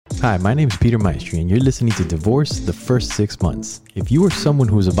Hi, my name is Peter Maestri, and you're listening to Divorce the First 6 Months. If you are someone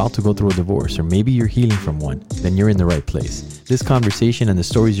who is about to go through a divorce, or maybe you're healing from one, then you're in the right place. This conversation and the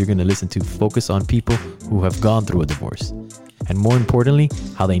stories you're going to listen to focus on people who have gone through a divorce, and more importantly,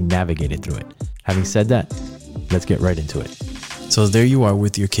 how they navigated through it. Having said that, let's get right into it. So there you are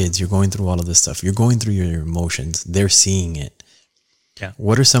with your kids. You're going through all of this stuff. You're going through your emotions. They're seeing it. Yeah.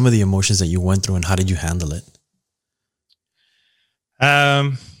 What are some of the emotions that you went through, and how did you handle it?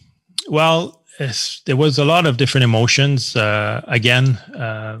 Well, there was a lot of different emotions. Again,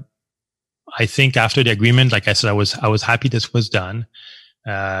 I think after the agreement, like I said, I was happy this was done.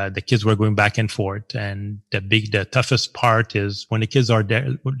 The kids were going back and forth, and the toughest part is when the kids are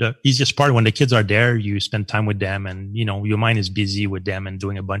there. The easiest part, when the kids are there, you spend time with them, and your mind is busy with them and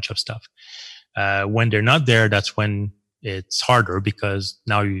doing a bunch of stuff. When they're not there, that's when it's harder, because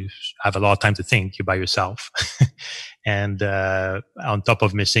now you have a lot of time to think. You're by yourself. And on top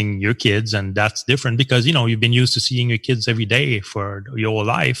of missing your kids, and that's different because you've been used to seeing your kids every day for your whole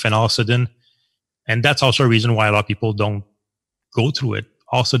life, and all of a sudden, and that's also a reason why a lot of people don't go through it.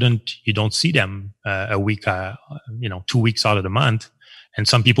 All of a sudden, you don't see them a week, 2 weeks out of the month, and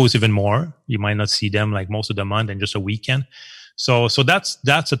some people it's even more. You might not see them like most of the month and just a weekend. So that's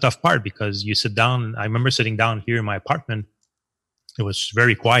a tough part, because you sit down. I remember sitting down here in my apartment. It was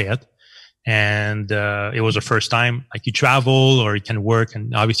very quiet. And it was the first time, like, you travel or you can work,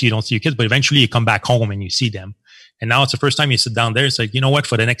 and obviously you don't see your kids, but eventually you come back home and you see them. And now it's the first time you sit down there. It's like, you know what,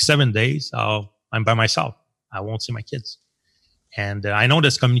 for the next 7 days, I'm by myself. I won't see my kids. And I know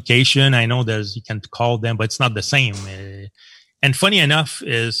there's communication. I know you can call them, but it's not the same. And funny enough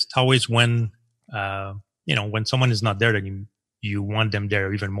is always when someone is not there, then you want them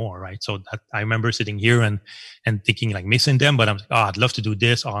there even more, right? So I remember sitting here and thinking, like, missing them, but I'm like, I'd love to do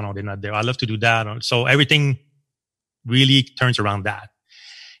this. Oh no, they're not there. I'd love to do that. So everything really turns around that.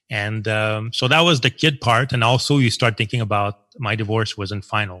 And so that was the kid part. And also you start thinking about, my divorce wasn't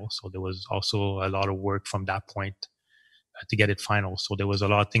final. So there was also a lot of work from that point to get it final. So there was a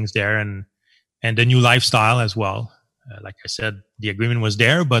lot of things there, and the new lifestyle as well. Like I said, the agreement was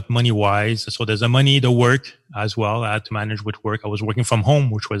there, but money-wise, so there's the work as well. I had to manage with work. I was working from home,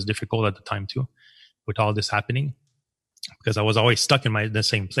 which was difficult at the time too, with all this happening, because I was always stuck in the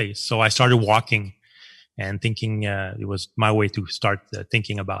same place. So I started walking and thinking it was my way to start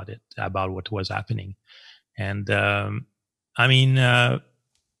thinking about what was happening. And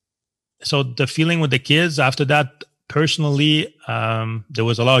so the feeling with the kids after that, personally, there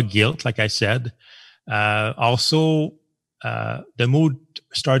was a lot of guilt, like I said. Also, the mood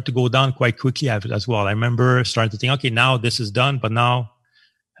started to go down quite quickly as well. I remember starting to think, okay, now this is done, but now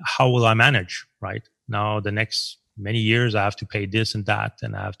how will I manage, right? Now the next many years, I have to pay this and that,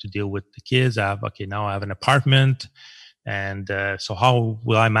 and I have to deal with the kids. Now I have an apartment. And so how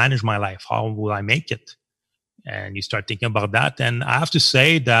will I manage my life? How will I make it? And you start thinking about that. And I have to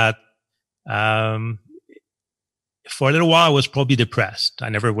say that for a little while, I was probably depressed. I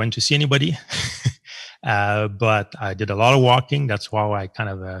never went to see anybody. But I did a lot of walking. That's how I kind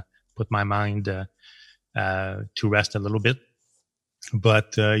of put my mind to rest a little bit.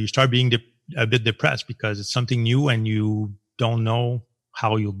 But you start being a bit depressed, because it's something new and you don't know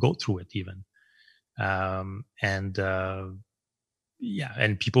how you'll go through it even. And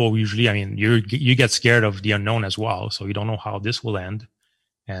people usually, you get scared of the unknown as well. So you don't know how this will end.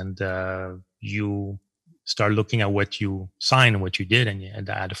 And you start looking at what you signed and what you did. And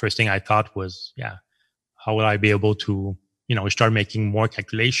the first thing I thought was, how will I be able to, start making more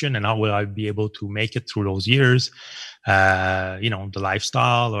calculation, and how will I be able to make it through those years? The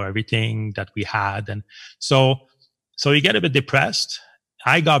lifestyle or everything that we had. And so you get a bit depressed.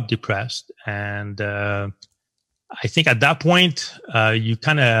 I got depressed. And, I think at that point,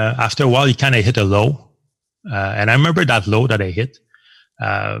 after a while, you kind of hit a low. And I remember that low that I hit.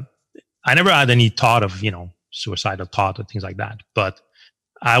 I never had any thought of, suicidal thought or things like that. But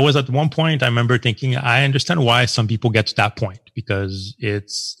I was at one point, I remember thinking, I understand why some people get to that point, because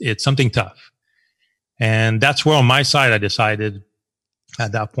it's something tough. And that's where on my side, I decided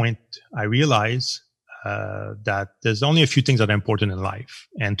at that point, I realized that there's only a few things that are important in life,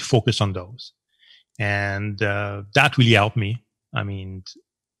 and to focus on those. And that really helped me.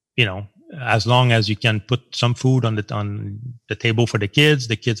 As long as you can put some food on the table for the kids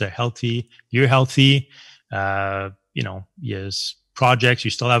are healthy, you're healthy. Yes, projects, you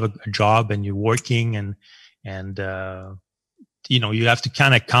still have a job and you're working, and you have to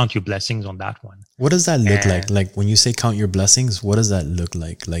kind of count your blessings on that one. What does that look like? Like, when you say count your blessings, what does that look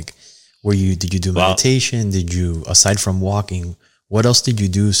like? Like, did you do meditation? Did you, aside from walking, what else did you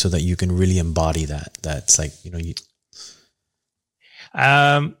do so that you can really embody that? That's like,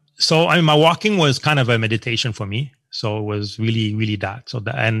 So my walking was kind of a meditation for me. So it was really, really that.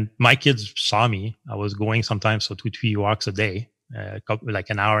 And my kids saw me. I was going sometimes 2-3 walks a day, like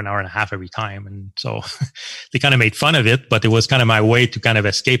an hour and a half every time. And so they kind of made fun of it, but it was kind of my way to kind of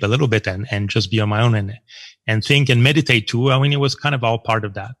escape a little bit and just be on my own and think and meditate too. I mean, it was kind of all part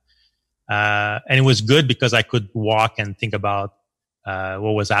of that. And it was good because I could walk and think about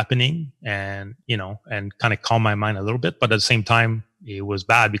what was happening and kind of calm my mind a little bit. But at the same time, it was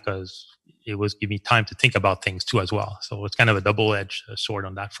bad because it was giving me time to think about things too as well. So it's kind of a double-edged sword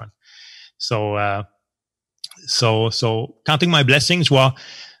on that front. So counting my blessings, well,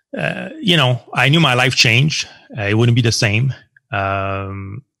 I knew my life changed. It wouldn't be the same.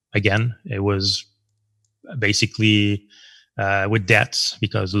 Again, it was basically with debts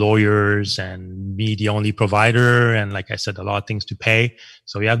because lawyers and me the only provider, and like I said, a lot of things to pay.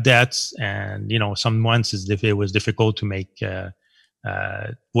 So you have debts, and some months it was difficult to make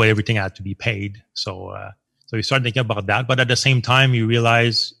what everything had to be paid. So you start thinking about that, but at the same time, you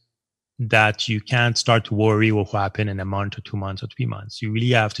realize that you can't start to worry what will happen in a month or 2 months or 3 months. You really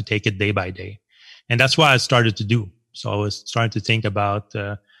have to take it day by day, and that's what I started to do. So I was starting to think about,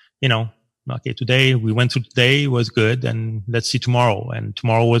 okay, today we went through today was good, and let's see tomorrow. And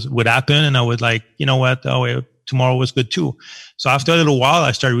tomorrow would happen, and I was like, you know what? Oh, tomorrow was good too. So after a little while,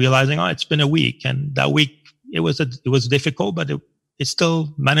 I started realizing, it's been a week, and that week it was difficult, but it's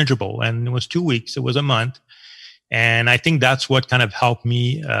still manageable. And it was 2 weeks, it was a month, and I think that's what kind of helped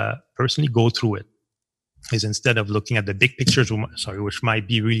me personally go through it. Is instead of looking at the big pictures, which might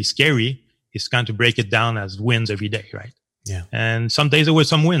be really scary, is kind of break it down as wins every day, right? Yeah. And some days there were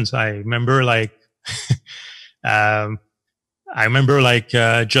some wins. I remember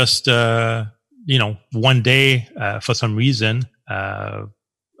just one day, for some reason, I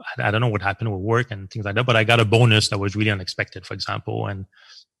don't know what happened with work and things like that, but I got a bonus that was really unexpected, for example, and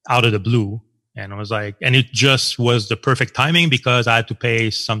out of the blue. And I was like, and it just was the perfect timing because I had to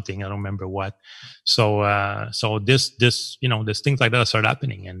pay something. I don't remember what. So this things like that started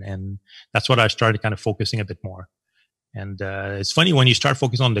happening. And that's what I started kind of focusing a bit more. And it's funny when you start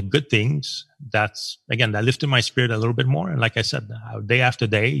focusing on the good things, that lifted my spirit a little bit more. And like I said, day after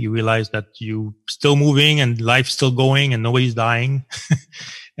day, you realize that you still moving and life's still going and nobody's dying.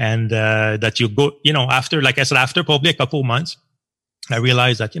 And that you go, after probably a couple of months, I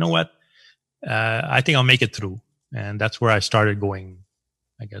realized that, I think I'll make it through. And that's where I started going,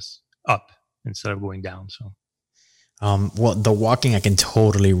 I guess, up instead of going down. So. Well, the walking, I can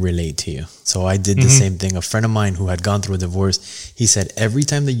totally relate to you. So I did the same thing. A friend of mine who had gone through a divorce, he said, every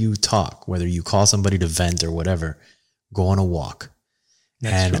time that you talk, whether you call somebody to vent or whatever, go on a walk.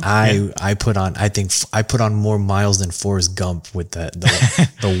 That's and true. I put on more miles than Forrest Gump with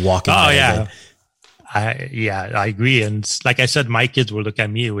the walking. Oh yeah. I agree. And like I said, my kids will look at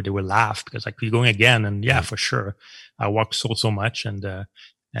me, they will laugh because like, you're going again. And yeah, for sure. I walk so much and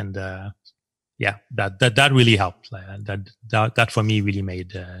yeah, that really helped. That for me really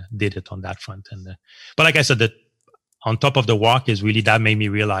did it on that front. And but like I said, that on top of the walk is really that made me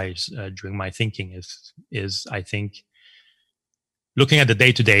realize during my thinking is I think looking at the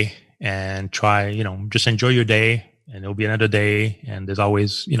day to day and try just enjoy your day, and it'll be another day, and there's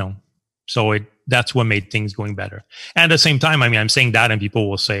always so that's what made things going better. And at the same time, I mean, I'm saying that, and people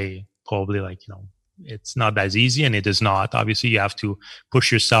will say probably like it's not as easy, and it is not. Obviously, you have to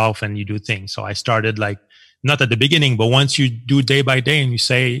push yourself and you do things. So I started like, not at the beginning, but once you do day by day and you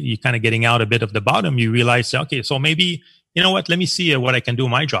say you're kind of getting out a bit of the bottom, you realize, okay, so maybe, let me see what I can do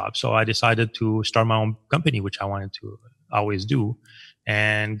in my job. So I decided to start my own company, which I wanted to always do,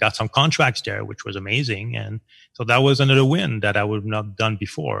 and got some contracts there, which was amazing. And so that was another win that I would not have done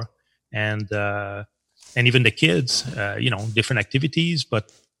before. And even the kids, different activities,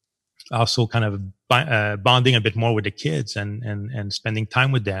 but also kind of bonding a bit more with the kids and spending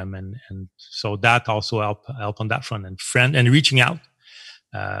time with them. And so that also helped on that front, and reaching out.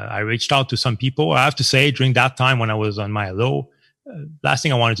 I reached out to some people. I have to say, during that time when I was on my low, last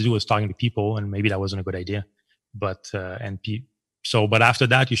thing I wanted to do was talking to people, and maybe that wasn't a good idea. But after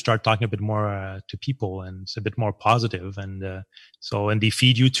that, you start talking a bit more to people, and it's a bit more positive, and they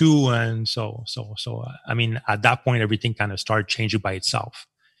feed you too. And so I mean, at that point, everything kind of started changing by itself.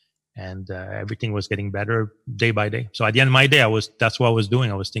 And everything was getting better day by day. So at the end of my day, that's what I was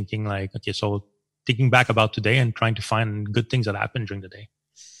doing. I was thinking like, okay, so thinking back about today and trying to find good things that happened during the day.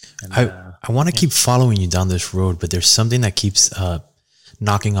 And, I want to keep following you down this road, but there's something that keeps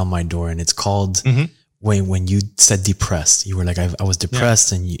knocking on my door, and it's called when you said depressed. You were like, I was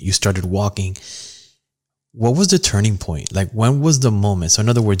depressed, and you started walking. What was the turning point? Like, when was the moment? So in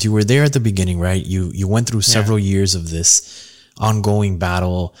other words, you were there at the beginning, right? You went through several years of this ongoing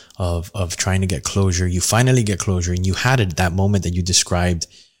battle of trying to get closure. You finally get closure, and you had it, that moment that you described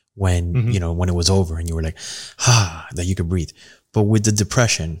when, when it was over and you were like, that you could breathe. But with the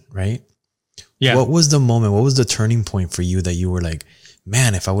depression, right? Yeah. What was the moment? What was the turning point for you that you were like,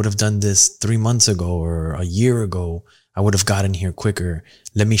 man, if I would have done this 3 months ago or a year ago, I would have gotten here quicker.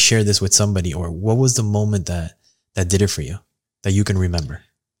 Let me share this with somebody. Or what was the moment that did it for you that you can remember?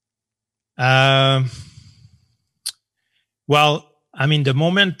 Well, I mean, the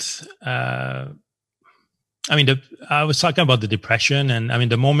moment, I was talking about the depression, and I mean,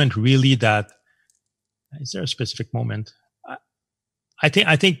 the moment really that, is there a specific moment? I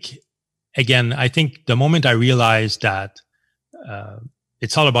think the moment I realized that,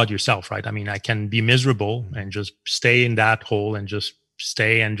 it's all about yourself, right? I mean, I can be miserable and just stay in that hole and just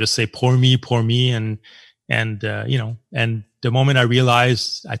stay and just say, poor me. And the moment I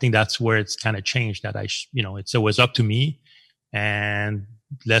realized, I think that's where it's kind of changed, that it was up to me, and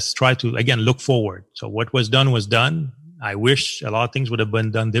let's try to, again, look forward. So what was done was done. I wish a lot of things would have been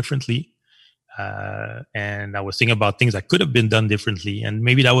done differently. And I was thinking about things that could have been done differently. And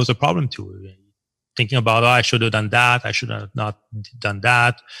maybe that was a problem too. Thinking about, I should have done that. I should have not done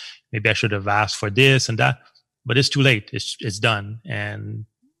that. Maybe I should have asked for this and that, but it's too late. It's done. And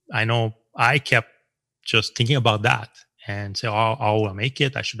I know I kept just thinking about that and say, I'll make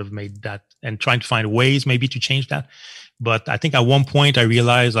it. I should have made that, and trying to find ways maybe to change that. But I think at one point I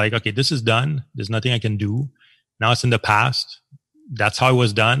realized, like, okay, this is done. There's nothing I can do. Now it's in the past. That's how it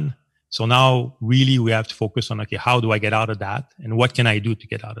was done. So now really we have to focus on, okay, how do I get out of that? And what can I do to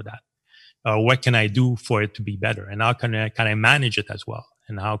get out of that? What can I do for it to be better? And how can I manage it as well?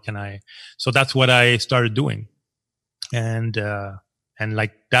 And how can so that's what I started doing. And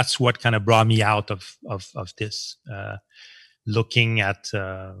like, that's what kind of brought me out of this, looking at,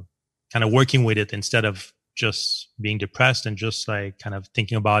 kind of working with it instead of just being depressed and just like kind of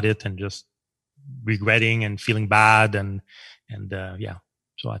thinking about it and just regretting and feeling bad. And yeah.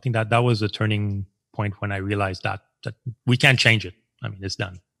 So I think that was a turning point when I realized that we can't change it. I mean, it's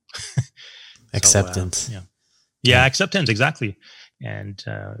done. Acceptance. So, yeah, acceptance, exactly. And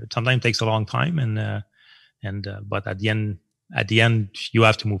sometimes it takes a long time, but at the end, you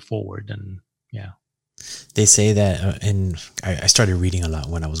have to move forward. And yeah, they say that, and I started reading a lot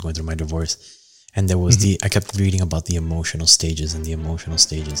when I was going through my divorce, and there was I kept reading about the emotional stages, and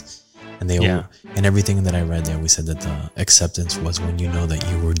and everything that I read there, we said that the acceptance was when you know that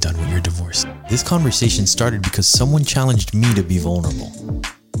you were done with your divorce. This conversation started because someone challenged me to be vulnerable.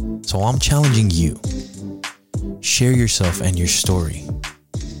 So I'm challenging you. Share yourself and your story.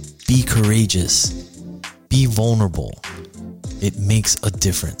 Be courageous. Be vulnerable. It makes a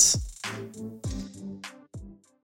difference.